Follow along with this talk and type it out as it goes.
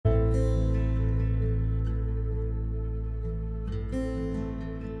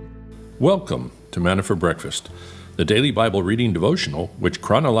Welcome to Manna for Breakfast, the daily Bible reading devotional which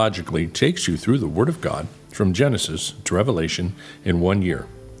chronologically takes you through the Word of God from Genesis to Revelation in 1 year.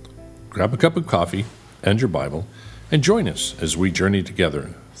 Grab a cup of coffee and your Bible and join us as we journey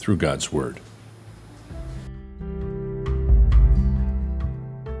together through God's Word.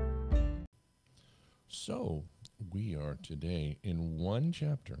 So, we are today in one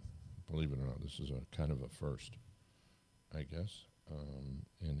chapter. Believe it or not, this is a kind of a first, I guess.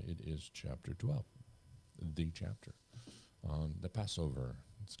 And it is chapter 12, the chapter on the Passover.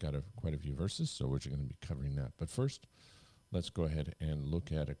 It's got quite a few verses, so we're going to be covering that. But first, let's go ahead and look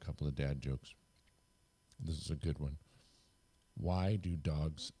at a couple of dad jokes. This is a good one. Why do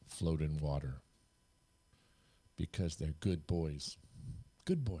dogs float in water? Because they're good boys.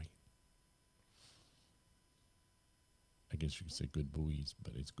 Good boy. I guess you could say good boys,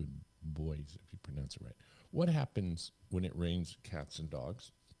 but it's good boys if you pronounce it right. What happens when it rains cats and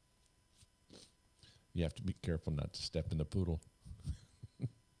dogs? You have to be careful not to step in the poodle.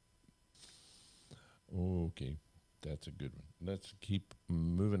 Okay, that's a good one. Let's keep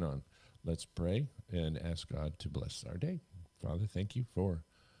moving on. Let's pray and ask God to bless our day. Father, thank you for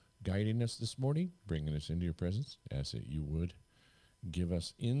guiding us this morning, bringing us into your presence. Ask that you would give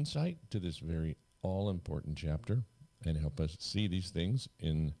us insight to this very all-important chapter and help us see these things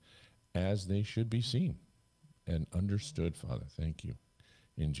as they should be seen and understood, Father. Thank you.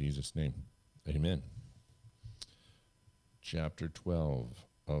 In Jesus' name, amen. Chapter 12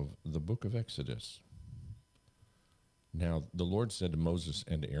 of the book of Exodus. Now the Lord said to Moses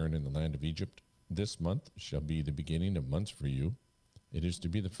and to Aaron in the land of Egypt, "This month shall be the beginning of months for you. It is to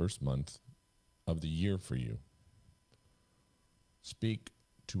be the first month of the year for you. Speak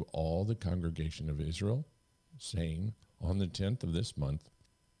to all the congregation of Israel, saying, on the 10th of this month,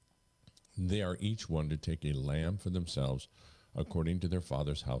 they are each one to take a lamb for themselves according to their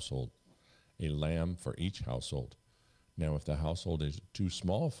father's household, a lamb for each household. Now, if the household is too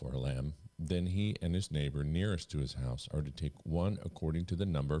small for a lamb, then he and his neighbor nearest to his house are to take one according to the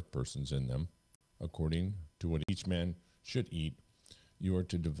number of persons in them, according to what each man should eat. You are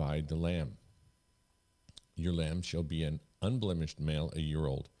to divide the lamb. Your lamb shall be an unblemished male, a year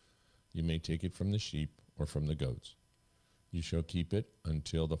old. You may take it from the sheep or from the goats. You shall keep it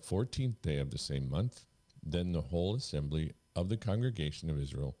until the 14th day of the same month. Then the whole assembly of the congregation of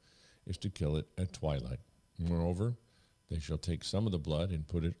Israel is to kill it at twilight. Moreover, they shall take some of the blood and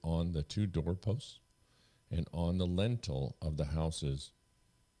put it on the 2 doorposts and on the lintel of the houses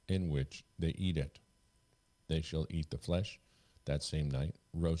in which they eat it. They shall eat the flesh that same night,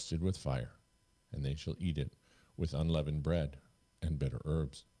 roasted with fire, and they shall eat it with unleavened bread and bitter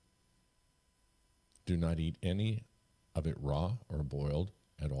herbs. Do not eat any of it raw or boiled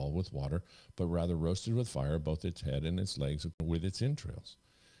at all with water, but rather roasted with fire, both its head and its legs with its entrails.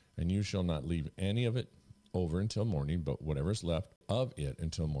 And you shall not leave any of it over until morning, but whatever is left of it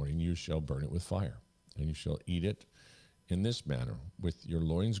until morning, you shall burn it with fire. And you shall eat it in this manner, with your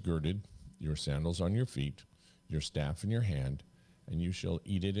loins girded, your sandals on your feet, your staff in your hand, and you shall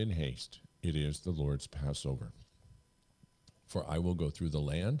eat it in haste. It is the Lord's Passover. For I will go through the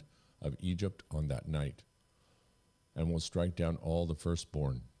land of Egypt on that night, and will strike down all the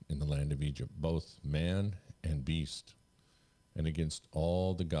firstborn in the land of Egypt, both man and beast. And against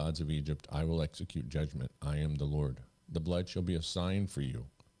all the gods of Egypt I will execute judgment. I am the Lord. The blood shall be a sign for you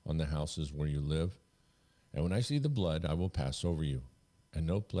on the houses where you live. And when I see the blood, I will pass over you, and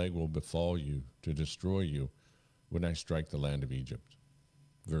no plague will befall you to destroy you when I strike the land of Egypt."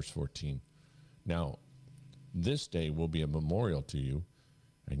 Verse 14. Now, this day will be a memorial to you,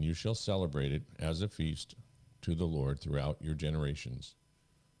 and you shall celebrate it as a feast to the Lord throughout your generations.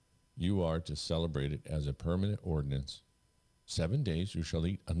 You are to celebrate it as a permanent ordinance. 7 days you shall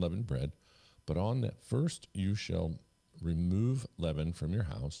eat unleavened bread, but on the first you shall remove leaven from your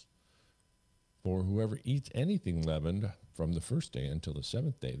house. For whoever eats anything leavened from the first day until the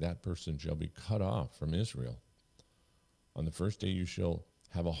 7th day, that person shall be cut off from Israel. On the first day you shall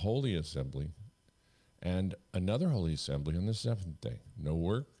have a holy assembly, and another holy assembly on the 7th day. No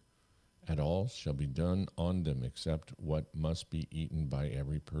work at all shall be done on them except what must be eaten by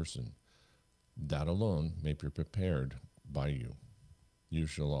every person. That alone may be prepared by you. You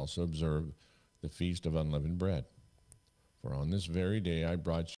shall also observe the feast of unleavened bread. For on this very day I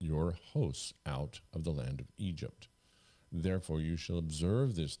brought your hosts out of the land of Egypt. Therefore you shall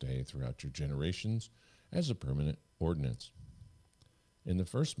observe this day throughout your generations as a permanent ordinance. In the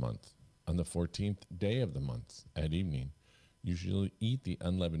first month, on the 14th day of the month at evening, you shall eat the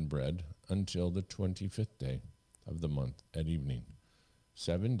unleavened bread until the 25th day of the month at evening.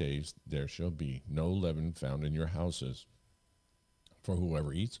 7 days there shall be no leaven found in your houses. For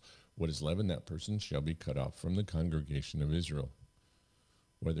whoever eats What is leavened, that person shall be cut off from the congregation of Israel,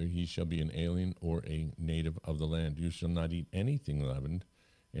 whether he shall be an alien or a native of the land. You shall not eat anything leavened.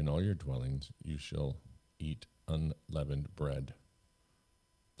 In all your dwellings you shall eat unleavened bread.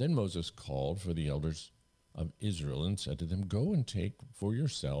 Then Moses called for the elders of Israel and said to them, Go and take for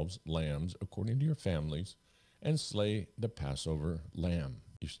yourselves lambs according to your families, and slay the Passover lamb.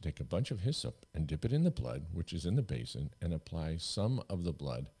 You should take a bunch of hyssop and dip it in the blood which is in the basin, and apply some of the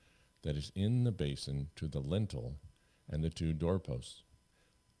blood that is in the basin to the lintel and the 2 doorposts.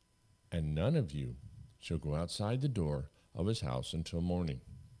 And none of you shall go outside the door of his house until morning.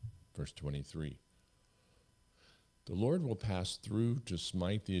 Verse 23. The Lord will pass through to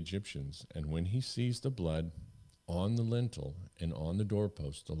smite the Egyptians, and when he sees the blood on the lintel and on the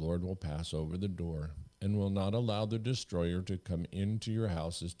doorpost, the Lord will pass over the door and will not allow the destroyer to come into your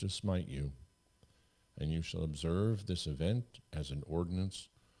houses to smite you. And you shall observe this event as an ordinance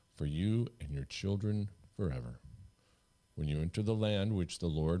for you and your children forever. When you enter the land which the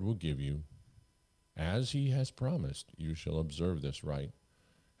Lord will give you, as he has promised, you shall observe this rite.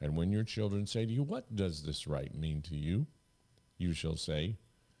 And when your children say to you, What does this rite mean to you? You shall say,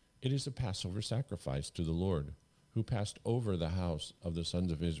 It is a Passover sacrifice to the Lord, who passed over the house of the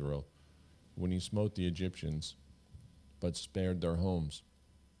sons of Israel when he smote the Egyptians, but spared their homes.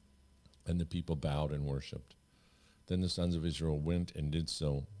 And the people bowed and worshipped. Then the sons of Israel went and did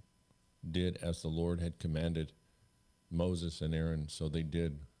as the Lord had commanded Moses and Aaron, so they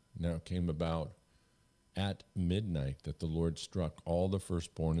did. Now it came about at midnight that the Lord struck all the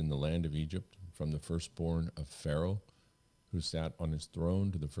firstborn in the land of Egypt, from the firstborn of Pharaoh, who sat on his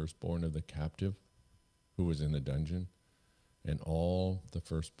throne, to the firstborn of the captive, who was in the dungeon, and all the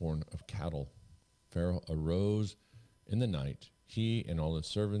firstborn of cattle. Pharaoh arose in the night, he and all his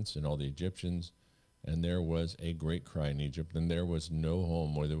servants and all the Egyptians, and there was a great cry in Egypt, and there was no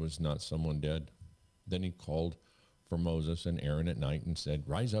home where there was not someone dead. Then he called for Moses and Aaron at night and said,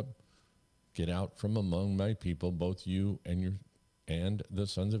 Rise up, get out from among my people, both you and the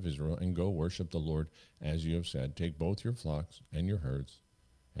sons of Israel, and go worship the Lord as you have said. Take both your flocks and your herds,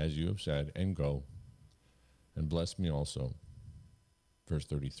 as you have said, and go, and bless me also. Verse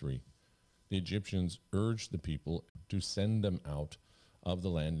 33. The Egyptians urged the people to send them out of the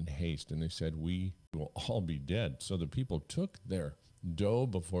land in haste, and they said, We will all be dead. So the people took their dough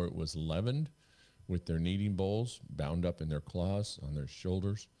before it was leavened, with their kneading bowls bound up in their cloths on their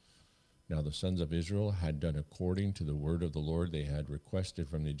shoulders. Now the sons of Israel had done according to the word of the Lord. They had requested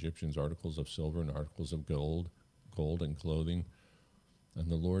from the Egyptians articles of silver and articles of gold and clothing. And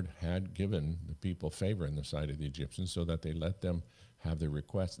the Lord had given the people favor in the sight of the Egyptians, so that they let them have their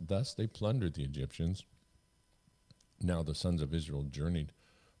request. Thus they plundered the Egyptians. Now the sons of Israel journeyed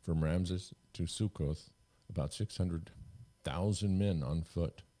from Ramses to Sukkoth, about 600,000 men on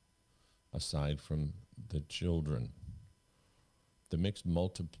foot, aside from the children. The mixed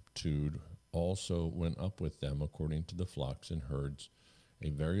multitude also went up with them according to the flocks and herds, a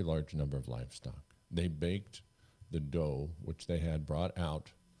very large number of livestock. They baked the dough which they had brought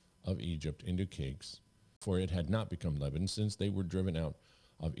out of Egypt into cakes, for it had not become leavened, since they were driven out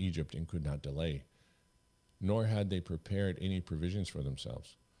of Egypt and could not delay, nor had they prepared any provisions for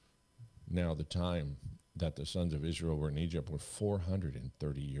themselves. Now the time that the sons of Israel were in Egypt were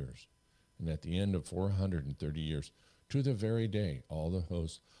 430 years. And at the end of 430 years, to the very day, all the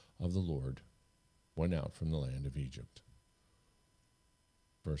hosts of the Lord went out from the land of Egypt.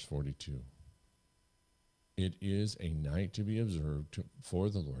 Verse 42. It is a night to be observed for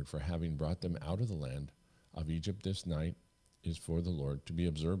the Lord, for having brought them out of the land of Egypt. This night is for the Lord, to be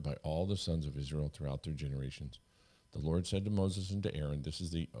observed by all the sons of Israel throughout their generations. The Lord said to Moses and to Aaron, This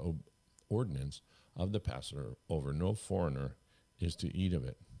is the ordinance of the Passover. No foreigner is to eat of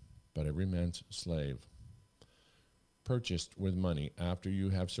it, but every man's slave, purchased with money after you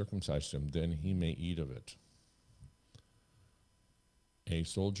have circumcised him, then he may eat of it. A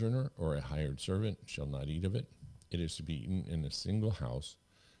sojourner or a hired servant shall not eat of it. It is to be eaten in a single house.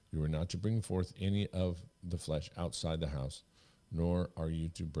 You are not to bring forth any of the flesh outside the house, nor are you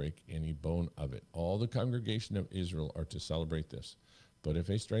to break any bone of it. All the congregation of Israel are to celebrate this. But if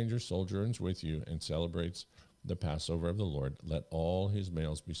a stranger sojourns with you and celebrates the Passover of the Lord, let all his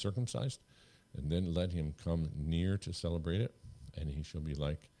males be circumcised, and then let him come near to celebrate it, and he shall be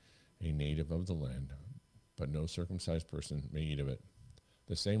like a native of the land. But no circumcised person may eat of it.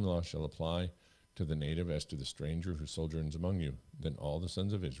 The same law shall apply to the native as to the stranger who sojourns among you. Then all the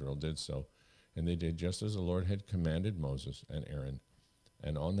sons of Israel did so, and they did just as the Lord had commanded Moses and Aaron.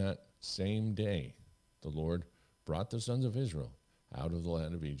 And on that same day the Lord brought the sons of Israel out of the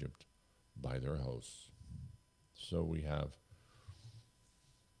land of Egypt by their hosts. So we have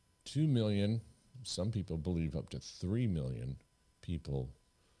 2 million, some people believe up to 3 million people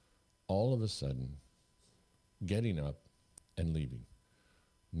all of a sudden getting up and leaving.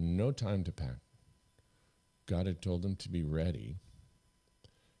 No time to pack. God had told them to be ready,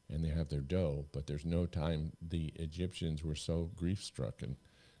 and they have their dough, but there's no time. The Egyptians were so grief-struck, and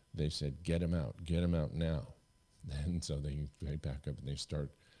they said, get them out now. And so they pack up and they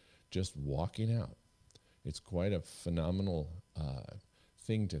start just walking out. It's quite a phenomenal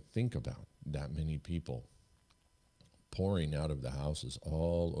thing to think about, that many people pouring out of the houses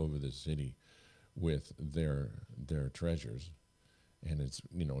all over the city with their treasures. And it's,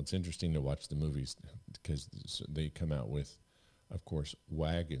 it's interesting to watch the movies because they come out with, of course,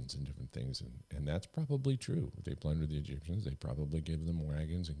 wagons and different things. And that's probably true. If they plundered the Egyptians, they probably gave them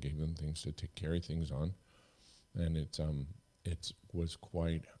wagons and gave them things to carry things on. And it was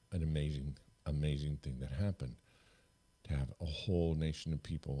quite an amazing thing that happened, to have a whole nation of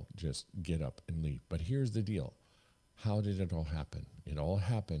people just get up and leave. But here's the deal. How did it all happen? It all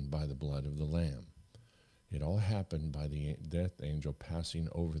happened by the blood of the Lamb. It all happened by the death angel passing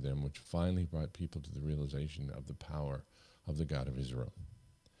over them, which finally brought people to the realization of the power of the God of Israel.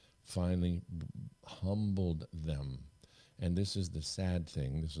 Finally humbled them. And this is the sad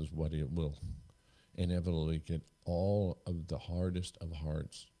thing. This is what it will inevitably get all of the hardest of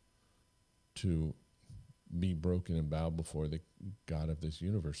hearts to be broken and bow before the God of this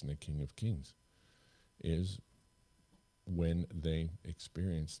universe and the King of Kings, is when they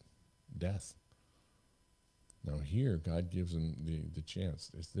experience death. Now here, God gives them the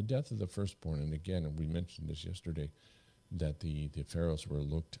chance. It's the death of the firstborn. And again, we mentioned this yesterday, that the pharaohs were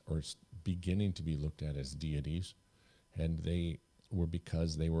beginning to be looked at as deities. And they were,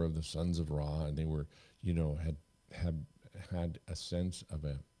 because they were of the sons of Ra, and they were, had a sense of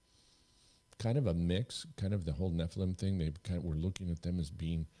a kind of a mix, kind of the whole Nephilim thing. They kind of were looking at them as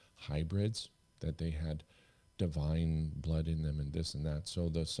being hybrids, that they had divine blood in them and this and that. So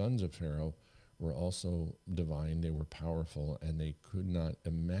the sons of Pharaoh were also divine. They were powerful, and they could not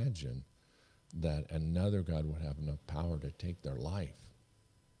imagine that another God would have enough power to take their life.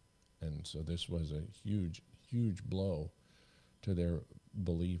 And so this was a huge, huge blow to their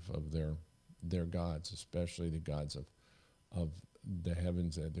belief of their gods, especially the gods of the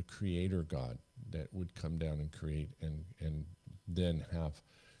heavens, the creator God that would come down and create and then have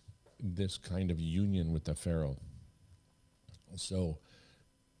this kind of union with the Pharaoh. So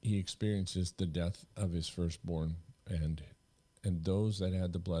he experiences the death of his firstborn, and those that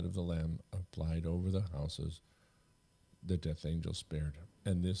had the blood of the Lamb applied over the houses, the death angel spared.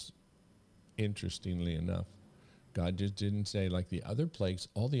 And this, interestingly enough, God just didn't say, like the other plagues,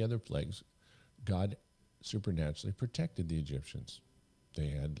 all the other plagues, God supernaturally protected the Egyptians. They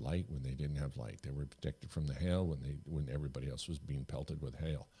had light when they didn't have light. They were protected from the hail when everybody else was being pelted with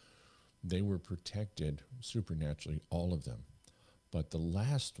hail. They were protected supernaturally, all of them. But the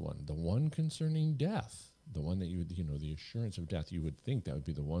last one, the one concerning death, the one that you would, the assurance of death, you would think that would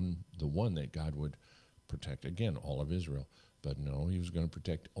be the one that God would protect, again, all of Israel. But no, he was going to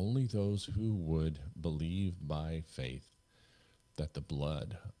protect only those who would believe by faith that the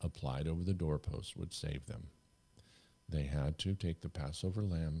blood applied over the doorposts would save them. They had to take the Passover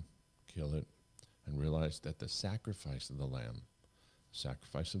lamb, kill it, and realize that the sacrifice of the lamb,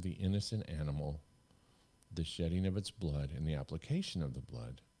 sacrifice of the innocent animal, the shedding of its blood and the application of the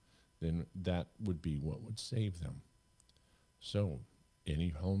blood, then that would be what would save them. So any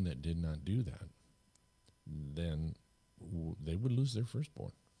home that did not do that, then they would lose their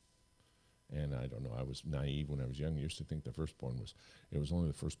firstborn. And I don't know, I was naive when I was young. I used to think the firstborn it was only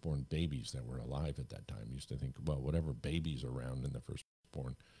the firstborn babies that were alive at that time. I used to think, well, whatever babies around in the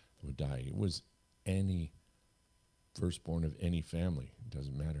firstborn would die. It was any firstborn of any family. It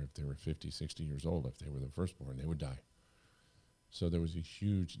doesn't matter if they were 50, 60 years old. If they were the firstborn, they would die. So there was a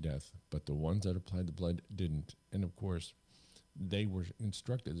huge death, but the ones that applied the blood didn't. And of course, they were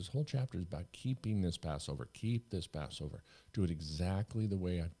instructed. This whole chapter is about keeping this Passover. Keep this Passover. Do it exactly the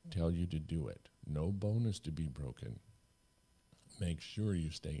way I tell you to do it. No bone is to be broken. Make sure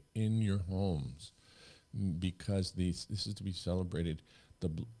you stay in your homes, because this is to be celebrated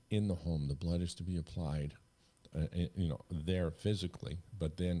in the home. The blood is to be applied, there physically,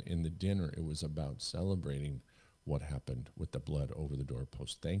 but then in the dinner, it was about celebrating what happened with the blood over the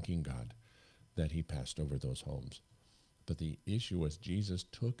doorpost, thanking God that he passed over those homes. But the issue was Jesus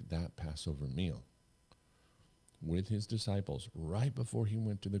took that Passover meal with his disciples right before he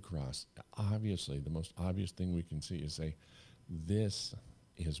went to the cross. Obviously, the most obvious thing we can see is say, this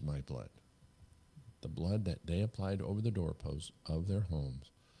is my blood. The blood that they applied over the doorposts of their homes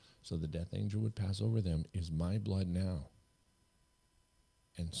so the death angel would pass over them is my blood now.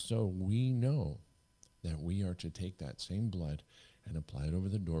 And so we know that we are to take that same blood and apply it over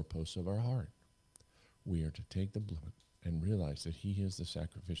the doorposts of our heart. We are to take the blood and realize that he is the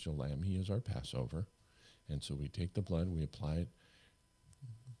sacrificial lamb. He is our Passover. And so we take the blood, we apply it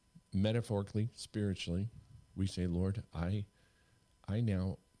metaphorically, spiritually. We say, Lord, I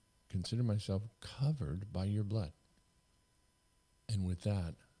now consider myself covered by your blood. And with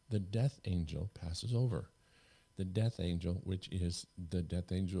that, the death angel passes over. The death angel, which is the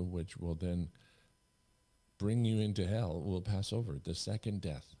death angel which will then bring you into hell, will pass over. The second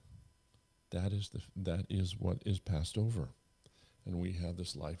death, that is what is passed over. And we have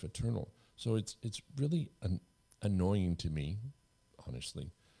this life eternal. So it's really annoying to me,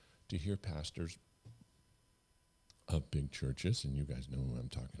 honestly, to hear pastors of big churches, and you guys know who I'm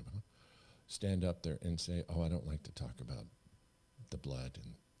talking about, stand up there and say, oh, I don't like to talk about the blood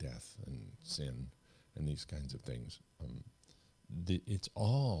and death and sin and these kinds of things. It's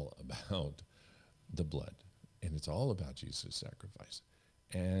all about the blood, and it's all about Jesus' sacrifice.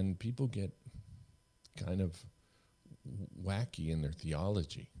 And people get kind of wacky in their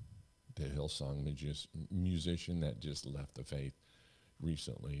theology. The Hillsong musician that just left the faith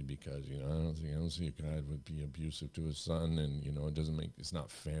recently because, I don't see a God would be abusive to his son, and, it's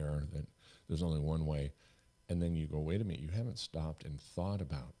not fair that there's only one way. And then you go, wait a minute, you haven't stopped and thought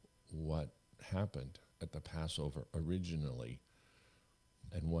about what happened at the Passover originally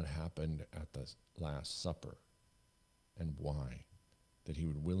and what happened at the Last Supper and why, that he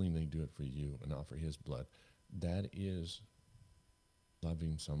would willingly do it for you and offer his blood. That is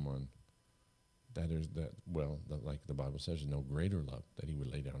loving someone. That is like the Bible says, no greater love, that he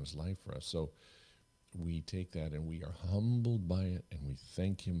would lay down his life for us. So we take that and we are humbled by it and we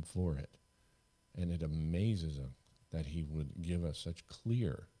thank him for it. And it amazes him that he would give us such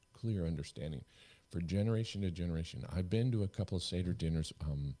clear understanding for generation to generation. I've been to a couple of Seder dinners,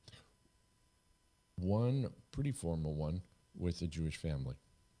 one pretty formal one with a Jewish family.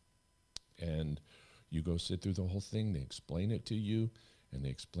 And you go sit through the whole thing, they explain it to you, and they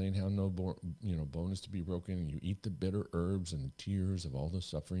explain how no bone is to be broken, and you eat the bitter herbs and the tears of all the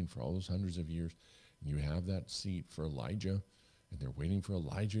suffering for all those hundreds of years, and you have that seat for Elijah, and they're waiting for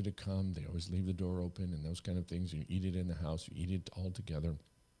Elijah to come. They always leave the door open and those kind of things. You eat it in the house, you eat it all together,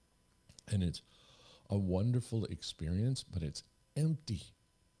 and it's a wonderful experience, but it's empty.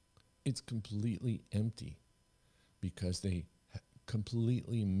 It's completely empty because they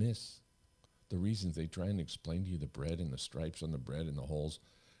completely miss the reasons. They try and explain to you the bread and the stripes on the bread and the holes,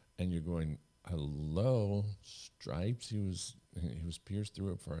 and you're going, hello, stripes? He was pierced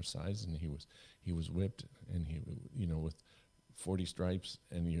through it for our size, and he was whipped, and he with 40 stripes,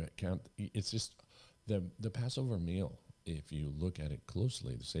 and you count. It's just the Passover meal, if you look at it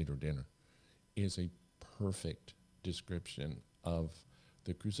closely, the Seder dinner, is a perfect description of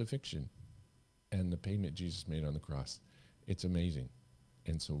the crucifixion and the payment Jesus made on the cross. It's amazing.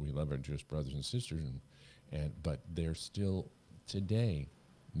 And so we love our Jewish brothers and sisters, but they're still today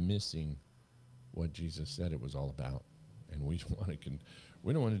missing what Jesus said it was all about. And we don't want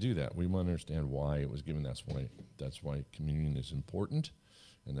to do that. We want to understand why it was given. That's why communion is important,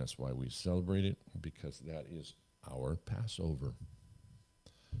 and that's why we celebrate it, because that is our Passover.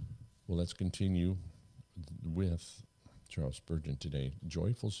 Well, let's continue with Charles Spurgeon today.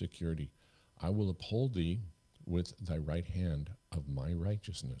 Joyful security. I will uphold thee with thy right hand of my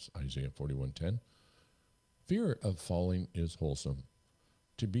righteousness. Isaiah 41:10. Fear of falling is wholesome.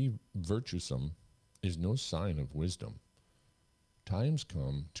 To be virtuesome is no sign of wisdom. Times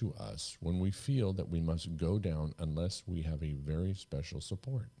come to us when we feel that we must go down unless we have a very special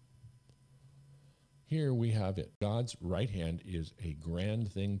support. Here we have it. God's right hand is a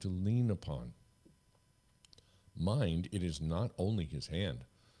grand thing to lean upon. Mind, it is not only his hand,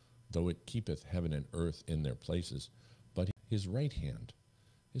 though it keepeth heaven and earth in their places, but his right hand,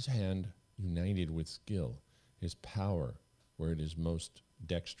 his hand united with skill, his power where it is most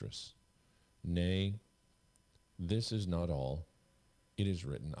dexterous. Nay, this is not all. It is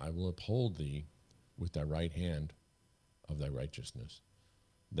written, I will uphold thee with thy right hand of thy righteousness.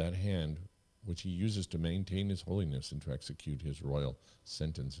 That hand which he uses to maintain his holiness and to execute his royal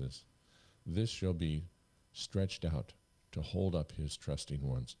sentences. This shall be stretched out to hold up his trusting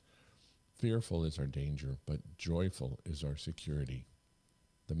ones. Fearful is our danger, but joyful is our security.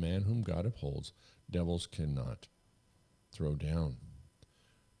 The man whom God upholds, devils cannot throw down.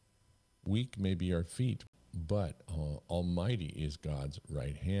 Weak may be our feet, but almighty is God's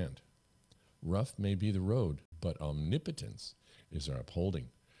right hand. Rough may be the road, but omnipotence is our upholding.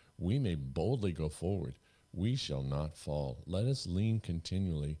 We may boldly go forward. We shall not fall. Let us lean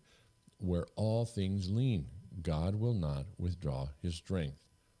continually where all things lean. God will not withdraw his strength,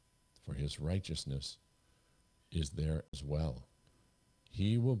 for his righteousness is there as well.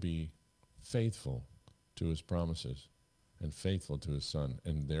 He will be faithful to his promises and faithful to his Son,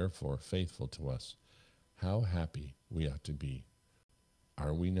 and therefore faithful to us. How happy we ought to be.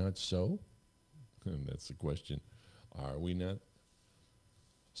 Are we not so? And that's the question. Are we not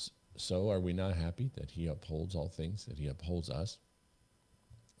so? Are we not happy that he upholds all things, that he upholds us,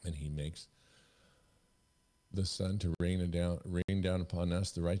 and he makes the sun to rain down upon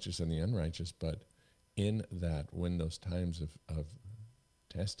us, the righteous and the unrighteous? But in that, when those times of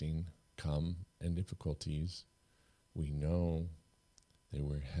testing come and difficulties, we know they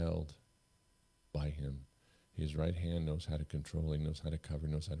were held by him. His right hand knows how to control, he knows how to cover,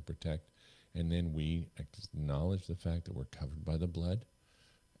 knows how to protect. And then we acknowledge the fact that we're covered by the blood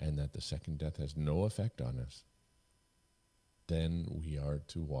and that the second death has no effect on us. Then we are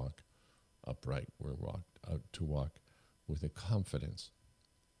to walk upright. We're to walk with a confidence.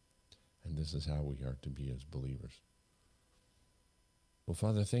 And this is how we are to be as believers. Well,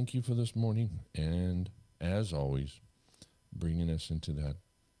 Father, thank you for this morning. And as always, bringing us into that,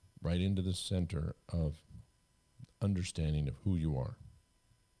 right into the center of understanding of who you are.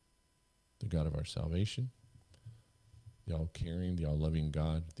 The God of our salvation, the all-caring, the all-loving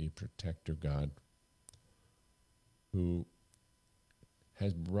God, the protector God, who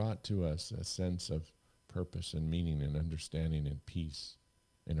has brought to us a sense of purpose and meaning and understanding and peace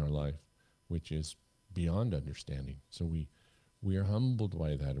in our life, which is beyond understanding. So we are humbled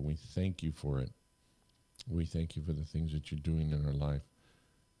by that, and we thank you for it. We thank you for the things that you're doing in our life.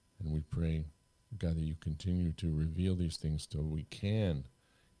 And we pray, God, that you continue to reveal these things so we can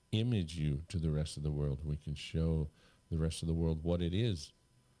image you to the rest of the world. We can show the rest of the world what it is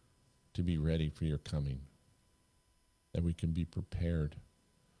to be ready for your coming, that we can be prepared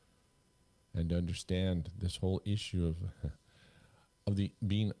and understand this whole issue of the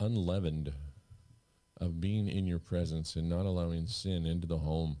being unleavened, of being in your presence and not allowing sin into the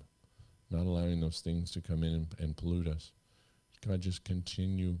home, not allowing those things to come in and pollute us. God, just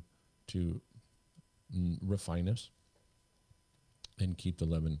continue to refine us and keep the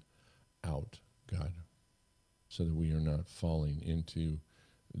leaven out, God, so that we are not falling into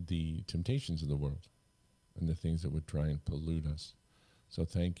the temptations of the world and the things that would try and pollute us. So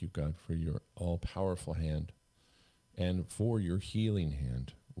thank you, God, for your all-powerful hand and for your healing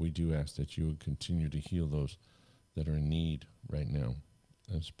hand. We do ask that you would continue to heal those that are in need right now,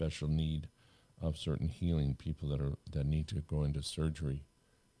 a special need of certain healing, people that need to go into surgery.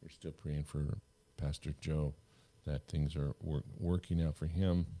 We're still praying for Pastor Joe, that things are working out for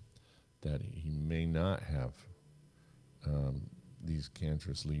him, that he may not have these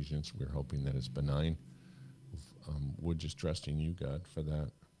cancerous lesions. We're hoping that it's benign. We're just trusting you, God, for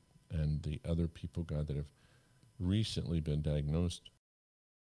that. And the other people, God, that have recently been diagnosed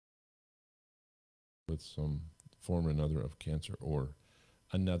with some form or another of cancer or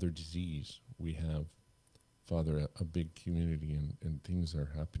another disease. We have, Father, a big community, and things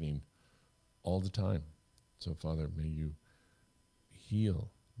are happening all the time. So, Father, may you heal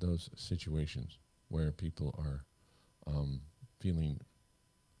those situations where people are feeling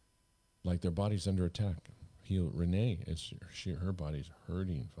like their body's under attack. Heal Renee as her body's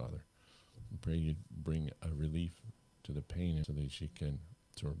hurting, Father. I pray you bring a relief to the pain so that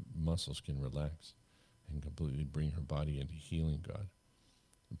so her muscles can relax and completely bring her body into healing, God.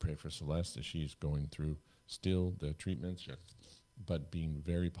 And pray for Celeste as she's going through still the treatments, but being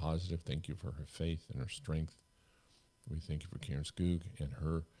very positive. Thank you for her faith and her strength. We thank you for Karen Skoog and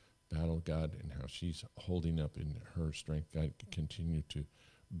her battle, God, and how she's holding up in her strength. God, continue to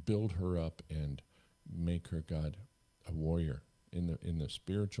build her up and make her, God, a warrior in the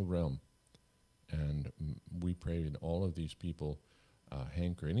spiritual realm. And we pray in all of these people,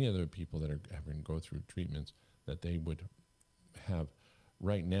 Hank or any other people that are having to go through treatments, that they would have,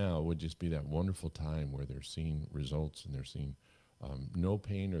 right now would just be that wonderful time where they're seeing results and they're seeing no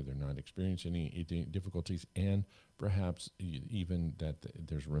pain, or they're not experiencing any difficulties, and perhaps even that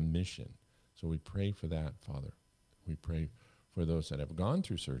there's remission. So we pray for that, Father. We pray for those that have gone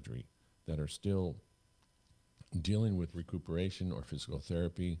through surgery, that are still dealing with recuperation or physical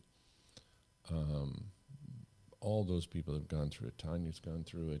therapy. All those people have gone through it. Tanya's gone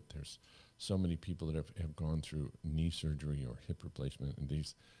through it. There's so many people that have gone through knee surgery or hip replacement, and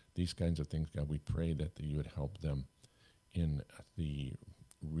these kinds of things. God, we pray that you would help them in the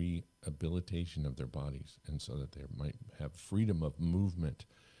rehabilitation of their bodies, and so that they might have freedom of movement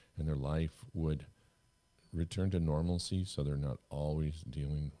and their life would return to normalcy, so they're not always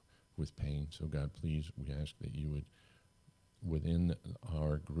dealing with pain. So God, please, we ask that you would, within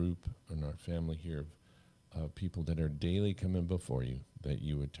our group and our family here people that are daily coming before you, that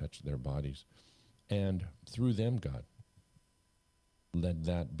you would touch their bodies. And through them, God, let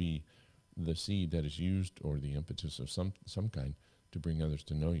that be the seed that is used, or the impetus of some kind, to bring others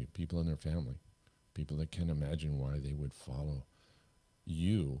to know you, people in their family, people that can imagine why they would follow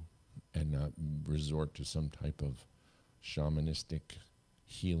you and not resort to some type of shamanistic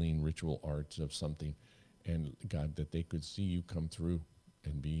healing ritual arts of something. And God, that they could see you come through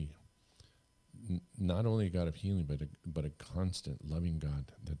and be not only a God of healing, but a constant loving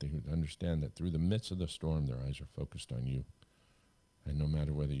God, that they would understand that through the midst of the storm, their eyes are focused on you. And no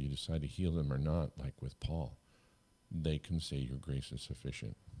matter whether you decide to heal them or not, like with Paul, they can say your grace is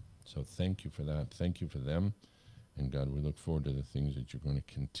sufficient. So thank you for that. Thank you for them. And God, we look forward to the things that you're going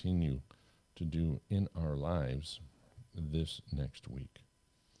to continue to do in our lives this next week.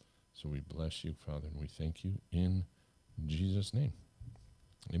 So we bless you, Father, and we thank you in Jesus' name.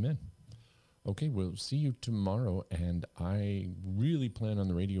 Amen. Okay, we'll see you tomorrow, and I really plan on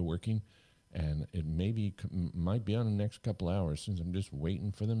the radio working, and it might be on the next couple hours, since I'm just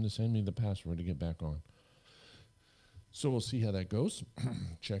waiting for them to send me the password to get back on. So we'll see how that goes.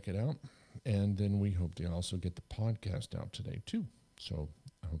 Check it out. And then we hope to also get the podcast out today, too. So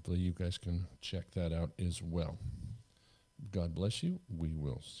hopefully you guys can check that out as well. God bless you. We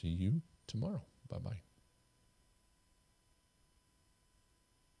will see you tomorrow. Bye-bye.